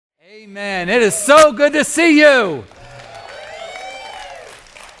Amen. It is so good to see you.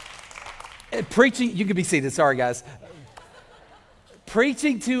 Preaching, you can be seated. Sorry, guys.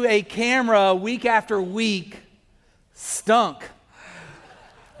 Preaching to a camera week after week stunk.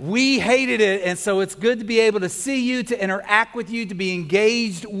 We hated it, and so it's good to be able to see you, to interact with you, to be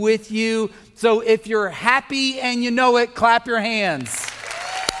engaged with you. So if you're happy and you know it, clap your hands.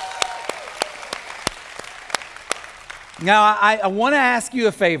 Now, I want to ask you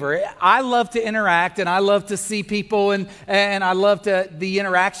a favor. I love to interact, and I love to see people, and I love the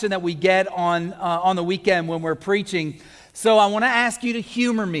interaction that we get on the weekend when we're preaching. So I want to ask you to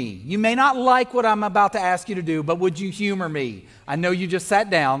humor me. You may not like what I'm about to ask you to do, but would you humor me? I know you just sat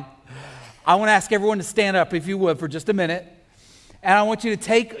down. I want to ask everyone to stand up, if you would, for just a minute. And I want you to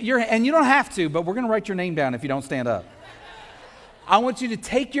take your, and you don't have to, but we're going to write your name down if you don't stand up. I want you to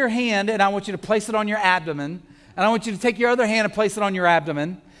take your hand, and I want you to place it on your abdomen. And I want you to take your other hand and place it on your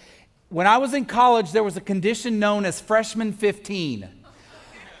abdomen. When I was in college, there was a condition known as freshman 15.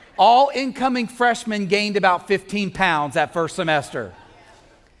 All incoming freshmen gained about 15 pounds that first semester.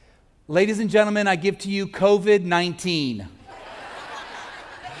 Ladies and gentlemen, I give to you COVID-19.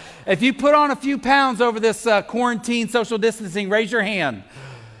 If you put on a few pounds over this quarantine social distancing, raise your hand.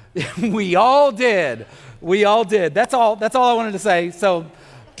 We all did. We all did. That's all I wanted to say. So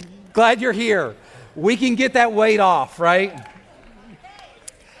glad you're here. We can get that weight off, right?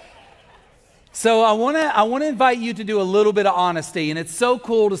 So I want to invite you to do a little bit of honesty, and it's so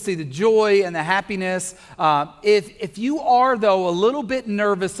cool to see the joy and the happiness. If you are, though, a little bit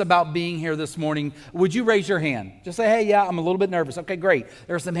nervous about being here this morning, would you raise your hand? Just say, hey, yeah, I'm a little bit nervous. Okay, great.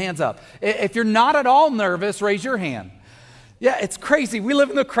 There's some hands up. If you're not at all nervous, raise your hand. Yeah, it's crazy. We live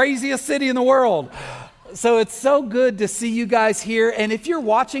in the craziest city in the world. So it's so good to see you guys here. And if you're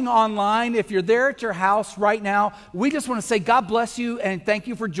watching online, if you're there at your house right now, we just want to say God bless you and thank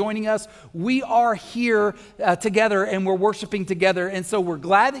you for joining us. We are here together and we're worshiping together. And so we're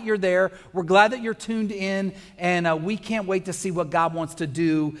glad that you're there. We're glad that you're tuned in. And we can't wait to see what God wants to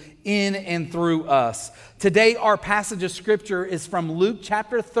do in and through us. Today, our passage of scripture is from Luke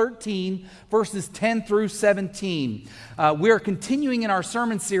chapter 13, verses 10 through 17. We are continuing in our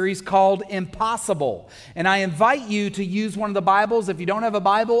sermon series called Impossible. And I invite you to use one of the Bibles. If you don't have a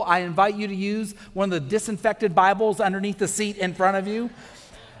Bible, I invite you to use one of the disinfected Bibles underneath the seat in front of you.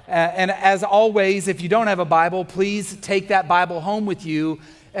 And as always, if you don't have a Bible, please take that Bible home with you.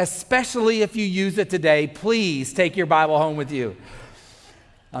 Especially if you use it today, please take your Bible home with you.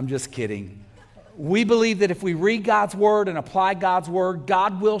 I'm just kidding. We believe that if we read God's word and apply God's word,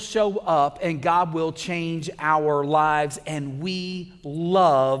 God will show up and God will change our lives. And we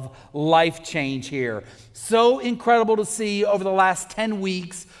love life change here. So incredible to see over the last 10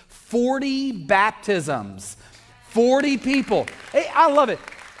 weeks, 40 baptisms, 40 people. Hey, I love it.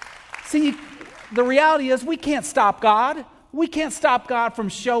 See, the reality is we can't stop God. We can't stop God from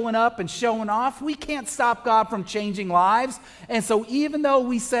showing up and showing off. We can't stop God from changing lives. And so even though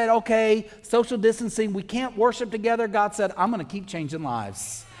we said, okay, social distancing, we can't worship together, God said, I'm going to keep changing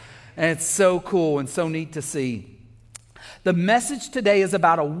lives. And it's so cool and so neat to see. The message today is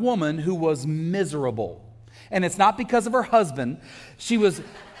about a woman who was miserable. And it's not because of her husband. She was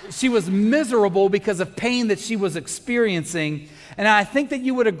miserable because of pain that she was experiencing. And I think that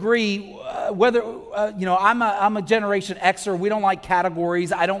you would agree, I'm a Generation Xer. We don't like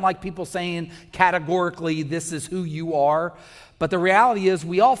categories. I don't like people saying categorically, this is who you are. But the reality is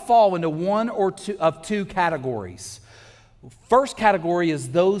we all fall into one or two of two categories. First category is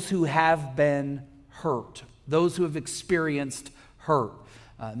those who have been hurt, those who have experienced hurt.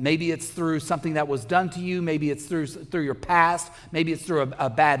 Maybe it's through something that was done to you. Maybe it's through your past. Maybe it's through a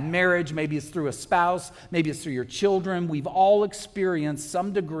bad marriage. Maybe it's through a spouse. Maybe it's through your children. We've all experienced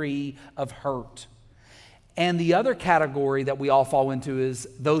some degree of hurt. And the other category that we all fall into is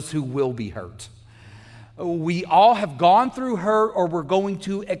those who will be hurt. We all have gone through hurt or we're going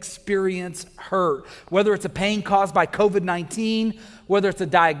to experience hurt. Whether it's a pain caused by COVID-19, whether it's a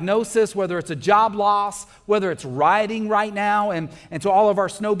diagnosis, whether it's a job loss, whether it's rioting right now. And to all of our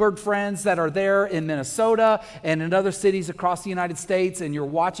snowbird friends that are there in Minnesota and in other cities across the United States and you're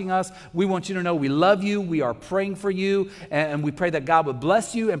watching us, we want you to know we love you. We are praying for you. And we pray that God would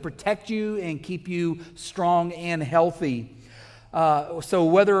bless you and protect you and keep you strong and healthy. So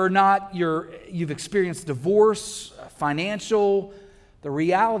whether or not you've experienced divorce, financial, the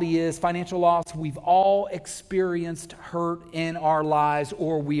reality is financial loss, we've all experienced hurt in our lives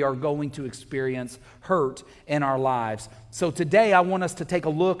or we are going to experience hurt in our lives. So today I want us to take a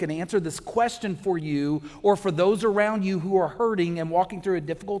look and answer this question for you or for those around you who are hurting and walking through a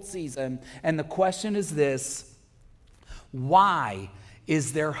difficult season. And the question is this: why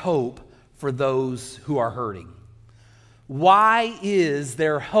is there hope for those who are hurting? Why is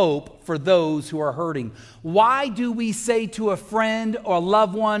there hope for those who are hurting? Why do we say to a friend or a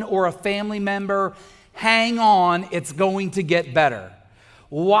loved one or a family member, hang on, it's going to get better?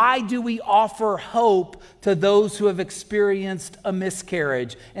 Why do we offer hope to those who have experienced a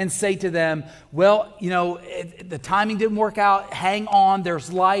miscarriage and say to them, well, the timing didn't work out, hang on,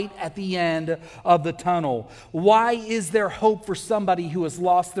 there's light at the end of the tunnel? Why is there hope for somebody who has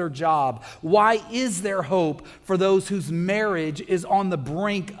lost their job? Why is there hope for those whose marriage is on the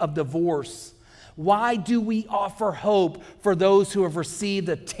brink of divorce? Why do we offer hope for those who have received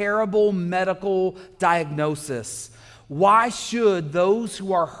a terrible medical diagnosis? Why should those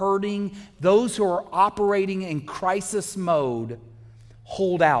who are hurting, those who are operating in crisis mode,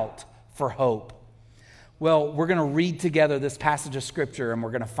 hold out for hope? Well, we're going to read together this passage of Scripture and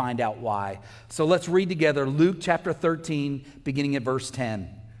we're going to find out why. So let's read together Luke chapter 13, beginning at verse 10.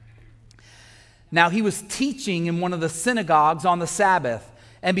 Now he was teaching in one of the synagogues on the Sabbath,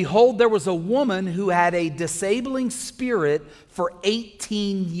 and behold, there was a woman who had a disabling spirit for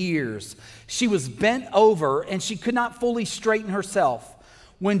 18 years. She was bent over and she could not fully straighten herself.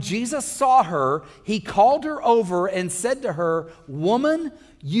 When Jesus saw her, he called her over and said to her, "Woman,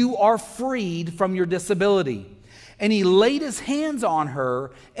 you are freed from your disability." And he laid his hands on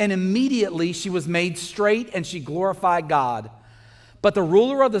her, and immediately she was made straight and she glorified God. But the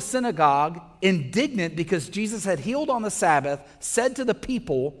ruler of the synagogue, indignant because Jesus had healed on the Sabbath, said to the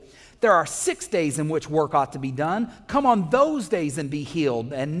people, "There are 6 days in which work ought to be done. Come on those days and be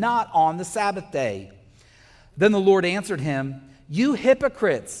healed, and not on the Sabbath day." Then the Lord answered him, "You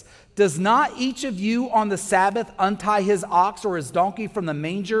hypocrites, does not each of you on the Sabbath untie his ox or his donkey from the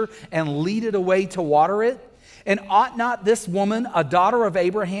manger and lead it away to water it? And ought not this woman, a daughter of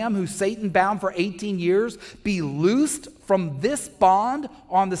Abraham, who Satan bound for 18 years, be loosed from this bond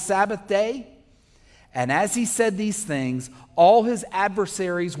on the Sabbath day?" And as he said these things, all his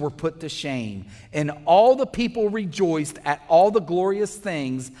adversaries were put to shame, and all the people rejoiced at all the glorious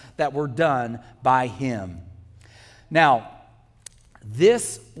things that were done by him. Now,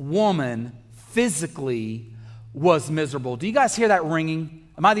 this woman physically was miserable. Do you guys hear that ringing?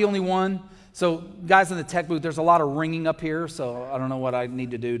 Am I the only one? So, guys in the tech booth, there's a lot of ringing up here, so I don't know what I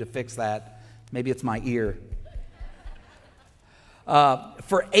need to do to fix that. Maybe it's my ear.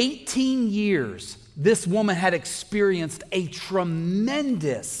 For 18 years, this woman had experienced a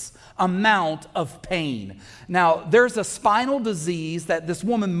tremendous amount of pain. Now, there's a spinal disease that this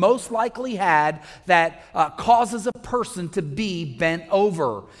woman most likely had that causes a person to be bent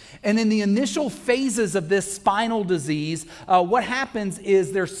over. And in the initial phases of this spinal disease, what happens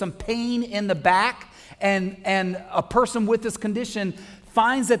is there's some pain in the back, and a person with this condition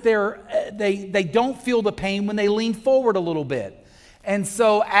finds that they don't feel the pain when they lean forward a little bit. And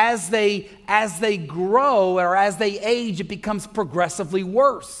so as they grow or as they age, it becomes progressively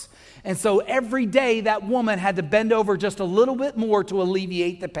worse. And so every day that woman had to bend over just a little bit more to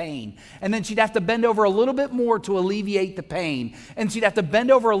alleviate the pain. And then she'd have to bend over a little bit more to alleviate the pain. And she'd have to bend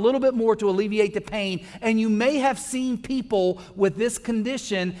over a little bit more to alleviate the pain. And you may have seen people with this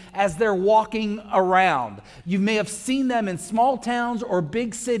condition as they're walking around. You may have seen them in small towns or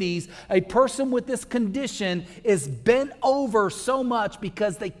big cities. A person with this condition is bent over so much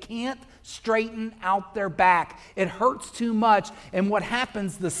because they can't straighten out their back. It hurts too much. And what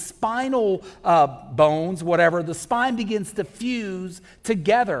happens, the spinal bones, the spine begins to fuse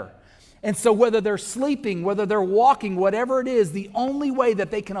together. And so whether they're sleeping, whether they're walking, whatever it is, the only way that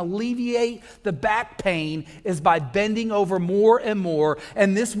they can alleviate the back pain is by bending over more and more.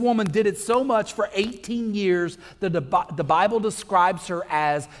 And this woman did it so much for 18 years that the Bible describes her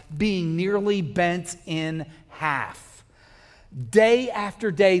as being nearly bent in half. Day after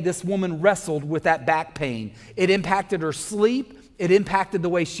day, this woman wrestled with that back pain. It impacted her sleep. It impacted the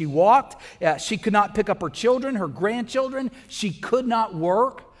way she walked. She could not pick up her children, her grandchildren. She could not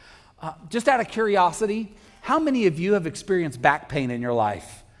work. Just out of curiosity, how many of you have experienced back pain in your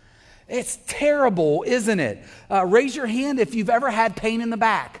life? It's terrible, isn't it? Raise your hand if you've ever had pain in the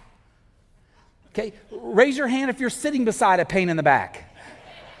back. Okay, raise your hand if you're sitting beside a pain in the back.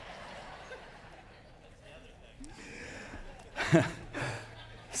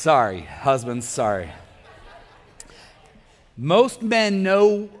 Sorry, husbands, sorry. Most men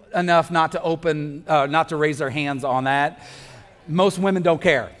know enough not to raise their hands on that. Most women don't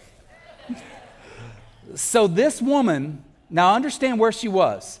care. So this woman, now understand where she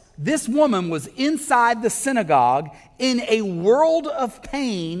was. This woman was inside the synagogue in a world of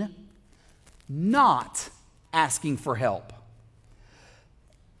pain, not asking for help.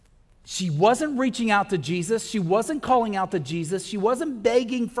 She wasn't reaching out to Jesus. She wasn't calling out to Jesus. She wasn't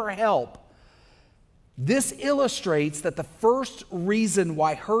begging for help. This illustrates that the first reason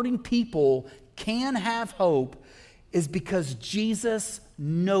why hurting people can have hope is because Jesus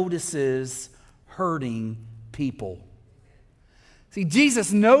notices hurting people. See,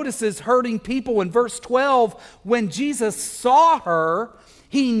 Jesus notices hurting people. In verse 12, when Jesus saw her,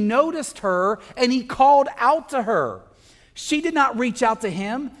 he noticed her and he called out to her. She did not reach out to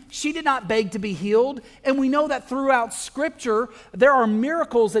him. She did not beg to be healed. And we know that throughout Scripture, there are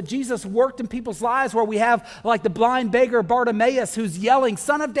miracles that Jesus worked in people's lives where we have like the blind beggar Bartimaeus who's yelling,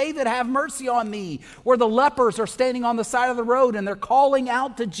 "Son of David, have mercy on me." Where the lepers are standing on the side of the road and they're calling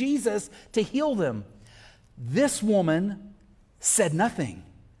out to Jesus to heal them. This woman said nothing.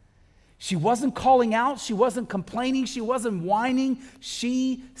 She wasn't calling out. She wasn't complaining. She wasn't whining.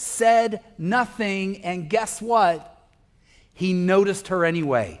 She said nothing. And guess what? He noticed her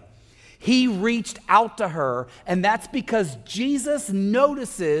anyway. He reached out to her, and that's because Jesus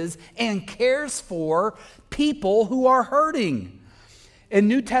notices and cares for people who are hurting. In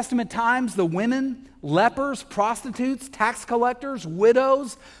New Testament times, the women, lepers, prostitutes, tax collectors,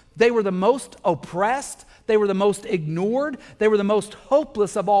 widows, they were the most oppressed. They were the most ignored. They were the most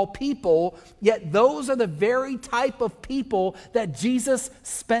hopeless of all people. Yet those are the very type of people that Jesus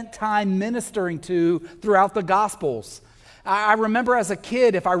spent time ministering to throughout the Gospels. I remember as a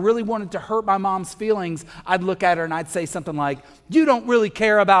kid, if I really wanted to hurt my mom's feelings, I'd look at her and I'd say something like, "You don't really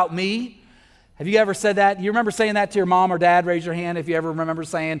care about me." Have you ever said that? You remember saying that to your mom or dad? Raise your hand if you ever remember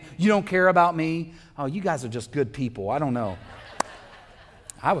saying, "You don't care about me." Oh, you guys are just good people. I don't know.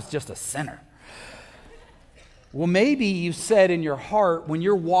 I was just a sinner. Well, maybe you said in your heart, when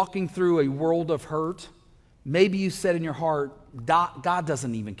you're walking through a world of hurt, maybe you said in your heart, "God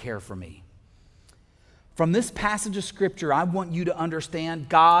doesn't even care for me." From this passage of Scripture, I want you to understand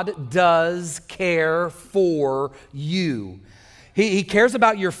God does care for you. He cares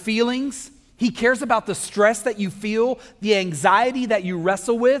about your feelings. He cares about the stress that you feel, the anxiety that you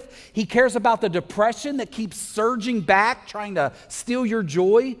wrestle with. He cares about the depression that keeps surging back, trying to steal your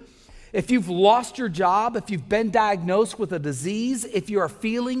joy. If you've lost your job, if you've been diagnosed with a disease, if you are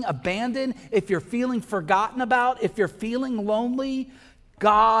feeling abandoned, if you're feeling forgotten about, if you're feeling lonely,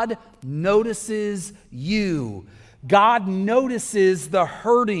 God notices you. God notices the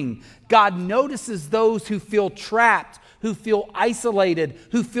hurting. God notices those who feel trapped, who feel isolated,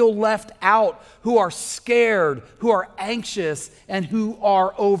 who feel left out, who are scared, who are anxious, and who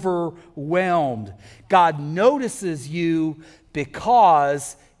are overwhelmed. God notices you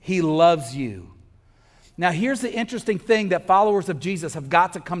because He loves you. Now, here's the interesting thing that followers of Jesus have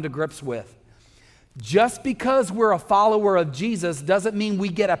got to come to grips with. Just because we're a follower of Jesus doesn't mean we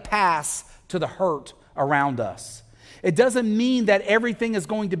get a pass to the hurt around us. It doesn't mean that everything is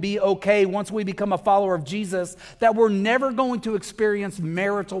going to be okay once we become a follower of Jesus, that we're never going to experience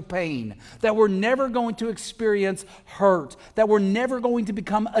marital pain, that we're never going to experience hurt, that we're never going to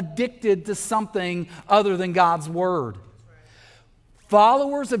become addicted to something other than God's Word.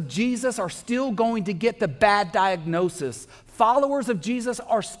 Followers of Jesus are still going to get the bad diagnosis. Followers of Jesus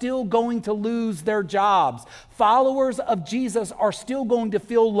are still going to lose their jobs. Followers of Jesus are still going to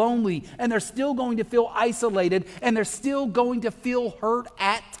feel lonely, and they're still going to feel isolated, and they're still going to feel hurt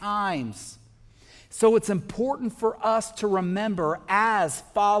at times. So it's important for us to remember as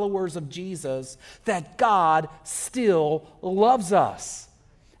followers of Jesus that God still loves us.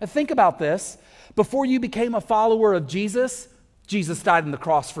 And think about this. Before you became a follower of Jesus, Jesus died on the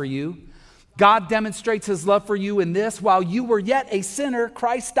cross for you. God demonstrates His love for you in this: while you were yet a sinner,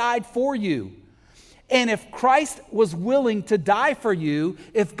 Christ died for you. And if Christ was willing to die for you,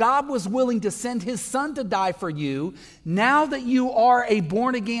 if God was willing to send His Son to die for you, now that you are a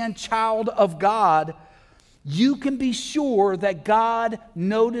born-again child of God, you can be sure that God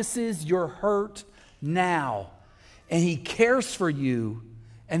notices your hurt now, and He cares for you,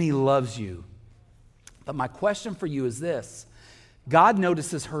 and He loves you. But my question for you is this: God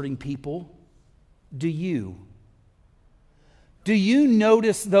notices hurting people. Do you? Do you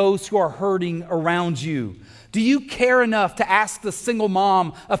notice those who are hurting around you? Do you care enough to ask the single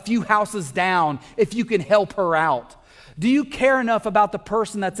mom a few houses down if you can help her out? Do you care enough about the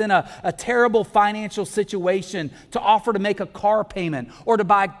person that's in a terrible financial situation to offer to make a car payment or to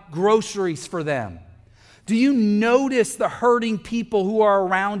buy groceries for them? Do you notice the hurting people who are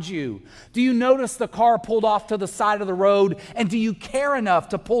around you? Do you notice the car pulled off to the side of the road? And do you care enough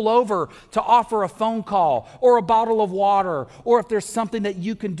to pull over to offer a phone call or a bottle of water, or if there's something that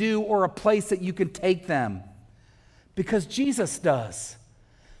you can do or a place that you can take them? Because Jesus does.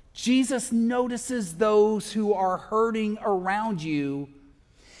 Jesus notices those who are hurting around you,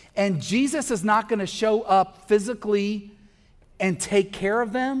 and Jesus is not going to show up physically and take care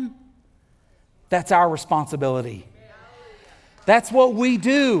of them, that's our responsibility. That's what we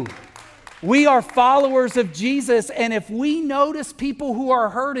do. We are followers of Jesus, and if we notice people who are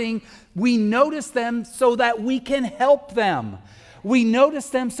hurting, we notice them so that we can help them. We notice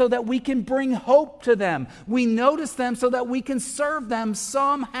them so that we can bring hope to them. We notice them so that we can serve them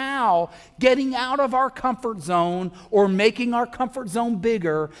somehow, getting out of our comfort zone or making our comfort zone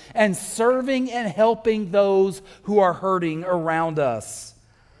bigger and serving and helping those who are hurting around us.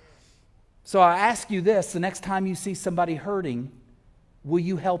 So I ask you this, the next time you see somebody hurting, will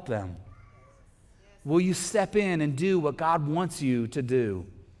you help them? Will you step in and do what God wants you to do?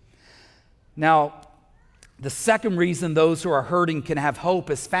 Now, the second reason those who are hurting can have hope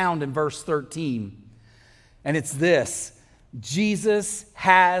is found in verse 13. And it's this: Jesus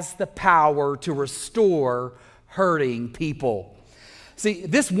has the power to restore hurting people. See,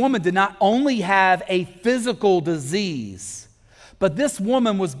 this woman did not only have a physical disease, but this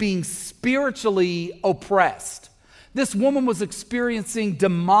woman was being spiritually oppressed. This woman was experiencing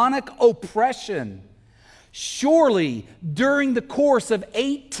demonic oppression. Surely, during the course of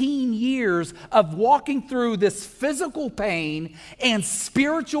 18 years of walking through this physical pain and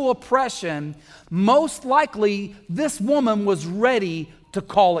spiritual oppression, most likely this woman was ready to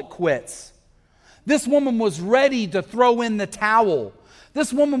call it quits. This woman was ready to throw in the towel.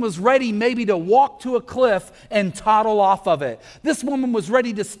 This woman was ready maybe to walk to a cliff and toddle off of it. This woman was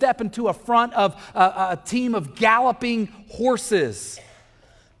ready to step into a front of a team of galloping horses.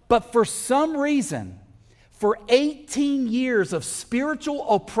 But for some reason, for 18 years of spiritual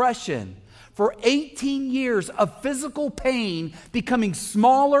oppression, for 18 years of physical pain becoming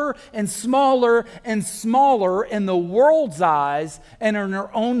smaller and smaller and smaller in the world's eyes and in her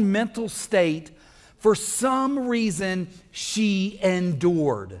own mental state, for some reason she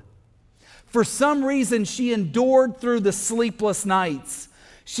endured. For some reason she endured through the sleepless nights.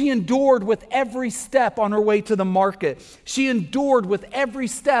 She endured with every step on her way to the market. She endured with every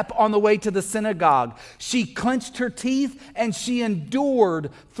step on the way to the synagogue. She clenched her teeth and she endured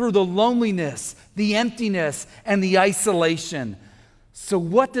through the loneliness, the emptiness, and the isolation. So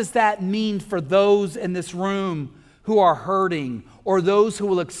what does that mean for those in this room who are hurting or those who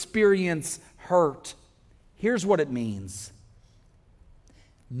will experience hurt? Here's what it means.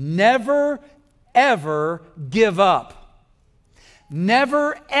 Never, ever give up.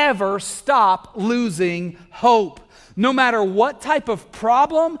 Never, ever stop losing hope. No matter what type of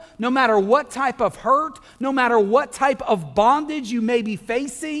problem, no matter what type of hurt, no matter what type of bondage you may be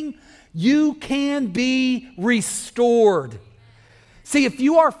facing, you can be restored. See, if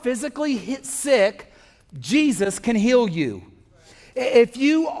you are physically sick, Jesus can heal you. If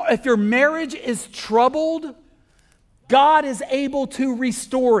your marriage is troubled, God is able to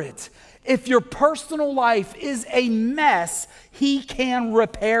restore it. If your personal life is a mess, He can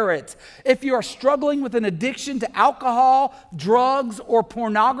repair it. If you are struggling with an addiction to alcohol, drugs, or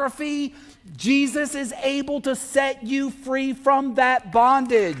pornography, Jesus is able to set you free from that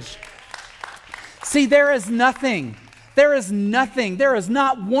bondage. See, there is not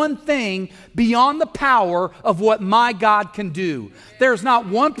one thing beyond the power of what my God can do. There's not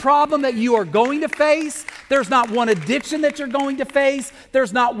one problem that you are going to face. There's not one addiction that you're going to face.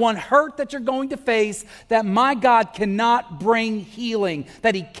 There's not one hurt that you're going to face that my God cannot bring healing,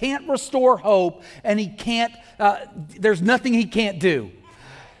 that He can't restore hope, and there's nothing He can't do.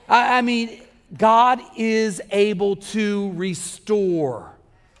 I mean, God is able to restore.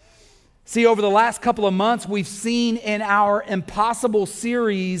 See, over the last couple of months, we've seen in our Impossible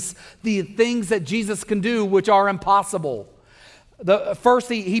series the things that Jesus can do which are impossible. First,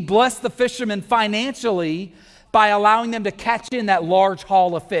 he blessed the fishermen financially by allowing them to catch in that large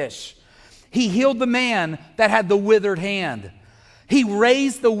haul of fish. He healed the man that had the withered hand. He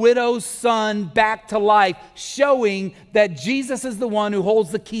raised the widow's son back to life, showing that Jesus is the one who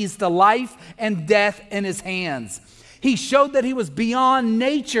holds the keys to life and death in His hands. He showed that He was beyond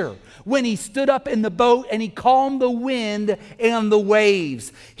nature when He stood up in the boat and He calmed the wind and the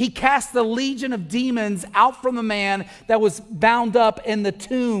waves. He cast the legion of demons out from the man that was bound up in the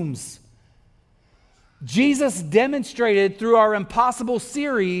tombs. Jesus demonstrated through our Impossible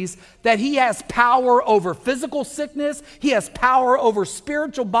series that He has power over physical sickness. He has power over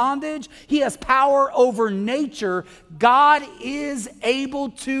spiritual bondage. He has power over nature. God is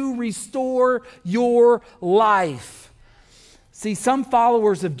able to restore your life. See, some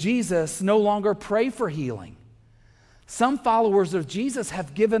followers of Jesus no longer pray for healing. Some followers of Jesus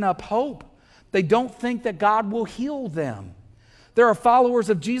have given up hope. They don't think that God will heal them. There are followers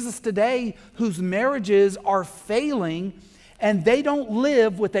of Jesus today whose marriages are failing, and they don't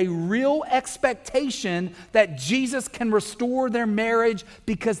live with a real expectation that Jesus can restore their marriage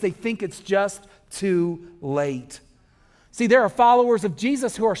because they think it's just too late. See, there are followers of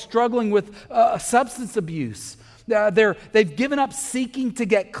Jesus who are struggling with substance abuse. They've given up seeking to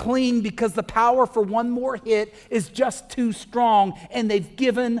get clean because the power for one more hit is just too strong, and they've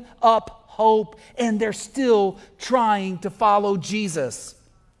given up hope, and they're still trying to follow Jesus.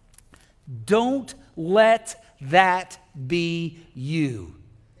 Don't let that be you.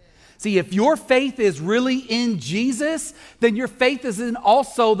 See, if your faith is really in Jesus, then your faith is in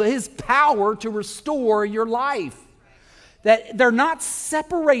also His power to restore your life. That they're not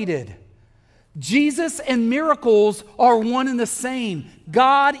separated. Jesus and miracles are one and the same.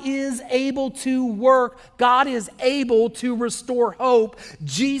 God is able to work. God is able to restore hope.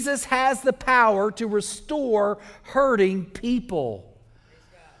 Jesus has the power to restore hurting people.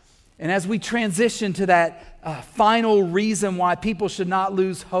 And as we transition to that final reason why people should not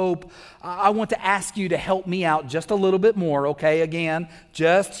lose hope, I want to ask you to help me out just a little bit more, okay? Again,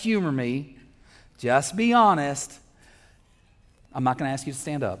 just humor me. Just be honest. I'm not going to ask you to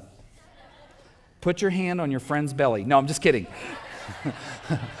stand up. Put your hand on your friend's belly. No, I'm just kidding.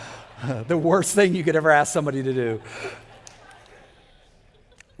 The worst thing you could ever ask somebody to do.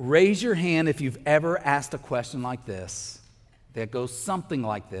 Raise your hand if you've ever asked a question like this, that goes something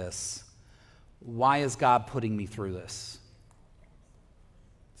like this. Why is God putting me through this?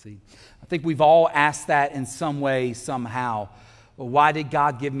 See, I think we've all asked that in some way, somehow. Well, why did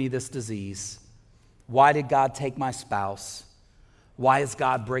God give me this disease? Why did God take my spouse? Why is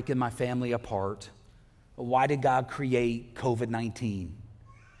God breaking my family apart? Why did God create COVID-19?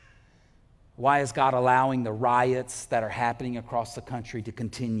 Why is God allowing the riots that are happening across the country to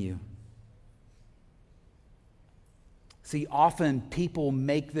continue? See, often people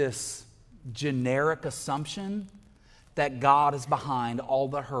make this generic assumption that God is behind all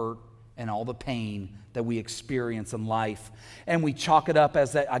the hurt and all the pain that we experience in life. And we chalk it up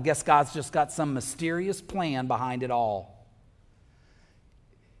as that, I guess God's just got some mysterious plan behind it all.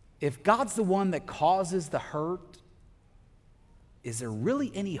 If God's the one that causes the hurt, is there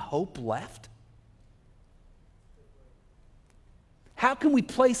really any hope left? How can we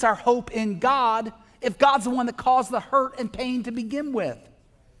place our hope in God if God's the one that caused the hurt and pain to begin with?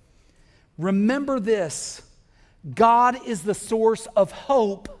 Remember this, God is the source of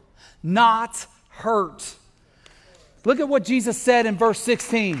hope, not hurt. Look at what Jesus said in verse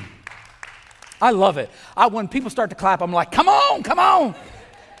 16. I love it. When people start to clap, I'm like, come on, come on.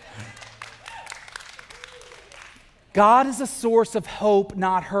 God is a source of hope,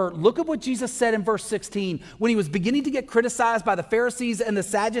 not hurt. Look at what Jesus said in verse 16. When he was beginning to get criticized by the Pharisees and the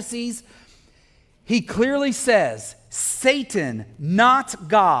Sadducees, he clearly says, Satan, not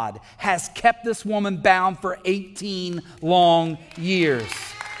God, has kept this woman bound for 18 long years.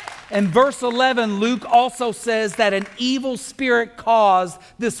 In verse 11, Luke also says that an evil spirit caused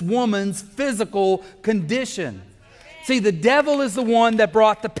this woman's physical condition. See, the devil is the one that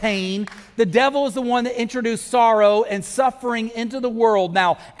brought the pain. The devil is the one that introduced sorrow and suffering into the world.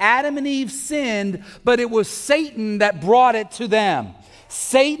 Now, Adam and Eve sinned, but it was Satan that brought it to them.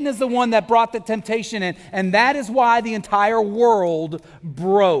 Satan is the one that brought the temptation in, and that is why the entire world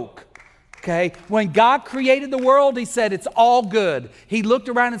broke. Okay? When God created the world, he said, it's all good. He looked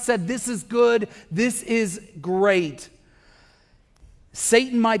around and said, this is good. This is great.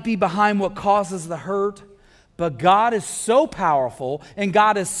 Satan might be behind what causes the hurt, but God is so powerful and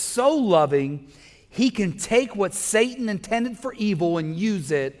God is so loving, he can take what Satan intended for evil and use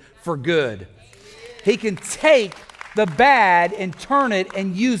it for good. He can take the bad and turn it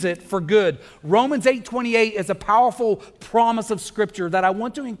and use it for good. Romans 8:28 is a powerful promise of Scripture that I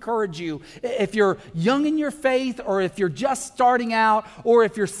want to encourage you. If you're young in your faith, or if you're just starting out, or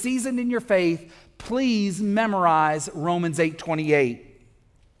if you're seasoned in your faith, please memorize Romans 8:28.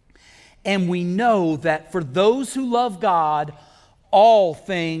 And we know that for those who love God, all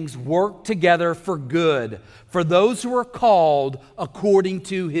things work together for good, for those who are called according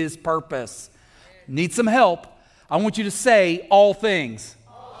to his purpose. Need some help? I want you to say all things.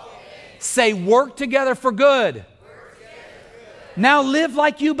 All things. Say work together for good. Work together for good. Now live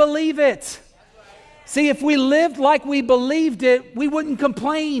like you believe it. See, if we lived like we believed it, we wouldn't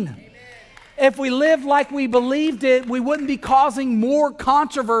complain. Amen. If we lived like we believed it, we wouldn't be causing more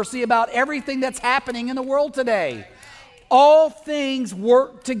controversy about everything that's happening in the world today. All things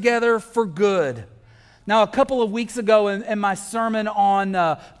work together for good. Now, a couple of weeks ago in my sermon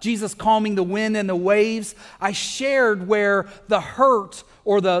on Jesus calming the wind and the waves, I shared where the hurt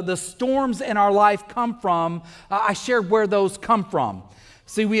or the storms in our life come from. I shared where those come from.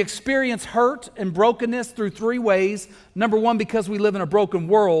 See, we experience hurt and brokenness through three ways. Number one, because we live in a broken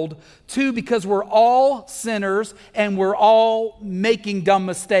world. Two, because we're all sinners and we're all making dumb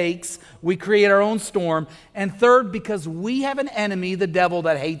mistakes. We create our own storm. And third, because we have an enemy, the devil,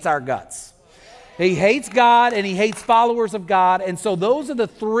 that hates our guts. He hates God and he hates followers of God. And so those are the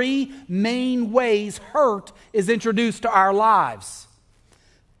three main ways hurt is introduced to our lives.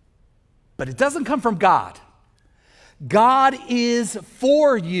 But it doesn't come from God. God is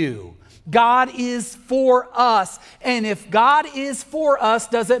for you. God is for us. And if God is for us,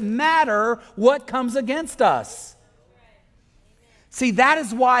 does it matter what comes against us? See, that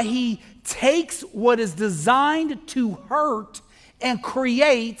is why he takes what is designed to hurt and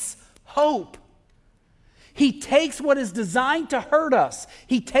creates hope. He takes what is designed to hurt us.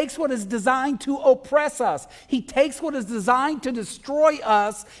 He takes what is designed to oppress us. He takes what is designed to destroy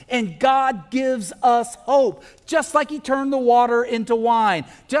us, and God gives us hope. Just like he turned the water into wine.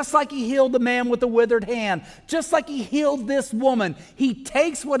 Just like he healed the man with the withered hand. Just like he healed this woman. He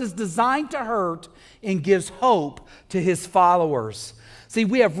takes what is designed to hurt and gives hope to his followers. See,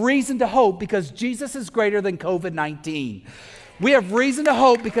 we have reason to hope because Jesus is greater than COVID-19. We have reason to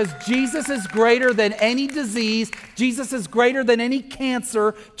hope because Jesus is greater than any disease. Jesus is greater than any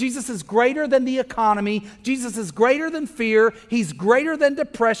cancer. Jesus is greater than the economy. Jesus is greater than fear. He's greater than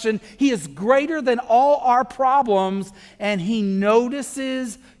depression. He is greater than all our problems. And he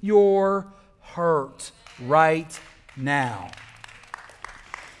notices your hurt right now.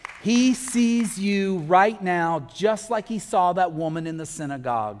 He sees you right now just like he saw that woman in the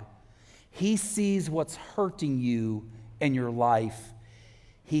synagogue. He sees what's hurting you in your life.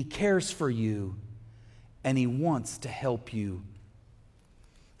 He cares for you and he wants to help you.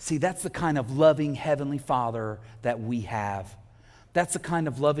 See, that's the kind of loving Heavenly Father that we have. That's the kind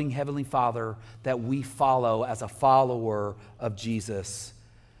of loving Heavenly Father that we follow as a follower of Jesus.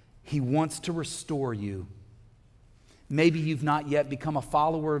 He wants to restore you. Maybe you've not yet become a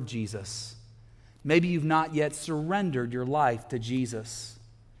follower of Jesus. Maybe you've not yet surrendered your life to Jesus.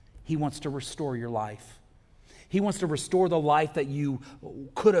 He wants to restore your life. He wants to restore the life that you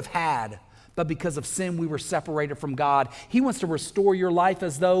could have had, but because of sin, we were separated from God. He wants to restore your life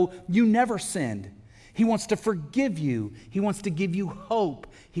as though you never sinned. He wants to forgive you. He wants to give you hope.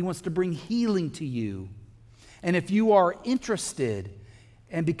 He wants to bring healing to you. And if you are interested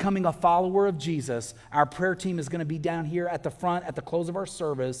in becoming a follower of Jesus, our prayer team is going to be down here at the front at the close of our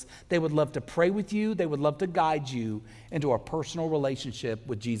service. They would love to pray with you. They would love to guide you into a personal relationship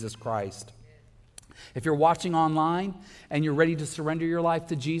with Jesus Christ. If you're watching online and you're ready to surrender your life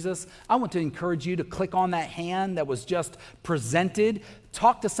to Jesus, I want to encourage you to click on that hand that was just presented.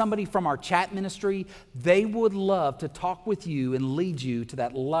 Talk to somebody from our chat ministry. They would love to talk with you and lead you to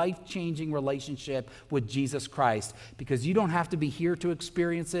that life-changing relationship with Jesus Christ, because you don't have to be here to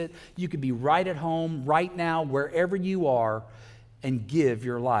experience it. You could be right at home, right now, wherever you are, and give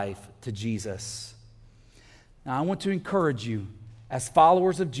your life to Jesus. Now, I want to encourage you as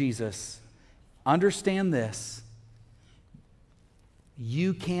followers of Jesus. Understand this,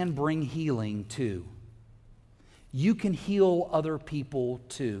 you can bring healing too. You can heal other people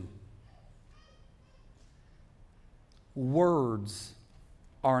too. Words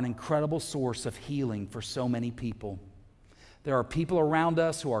are an incredible source of healing for so many people. There are people around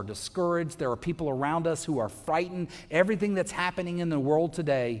us who are discouraged. There are people around us who are frightened. Everything that's happening in the world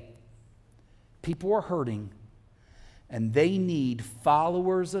today, people are hurting. And they need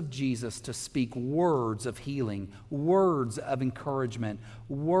followers of Jesus to speak words of healing, words of encouragement,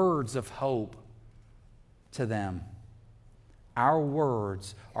 words of hope to them. Our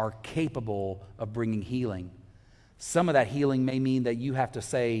words are capable of bringing healing. Some of that healing may mean that you have to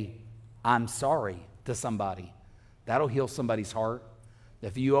say, "I'm sorry" to somebody. That'll heal somebody's heart.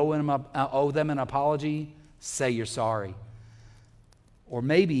 If you owe them an apology, say you're sorry. Or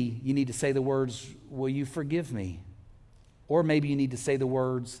maybe you need to say the words, "Will you forgive me?" Or maybe you need to say the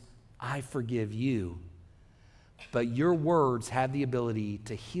words, "I forgive you." But your words have the ability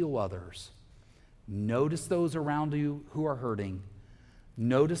to heal others. Notice those around you who are hurting.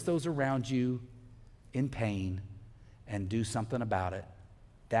 Notice those around you in pain and do something about it.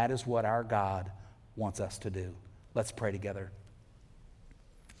 That is what our God wants us to do. Let's pray together.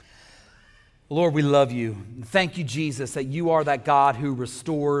 Lord, we love you. Thank you, Jesus, that you are that God who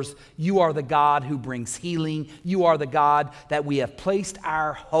restores. You are the God who brings healing. You are the God that we have placed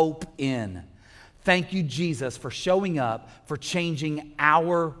our hope in. Thank you, Jesus, for showing up, for changing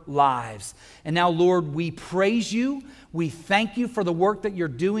our lives. And now, Lord, we praise you. We thank you for the work that you're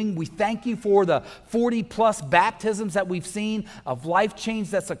doing. We thank you for the 40-plus baptisms that we've seen of life change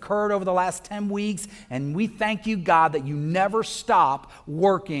that's occurred over the last 10 weeks. And we thank you, God, that you never stop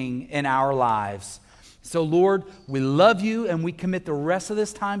working in our lives. So, Lord, we love you and we commit the rest of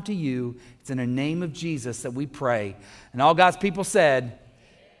this time to you. It's in the name of Jesus that we pray. And all God's people said,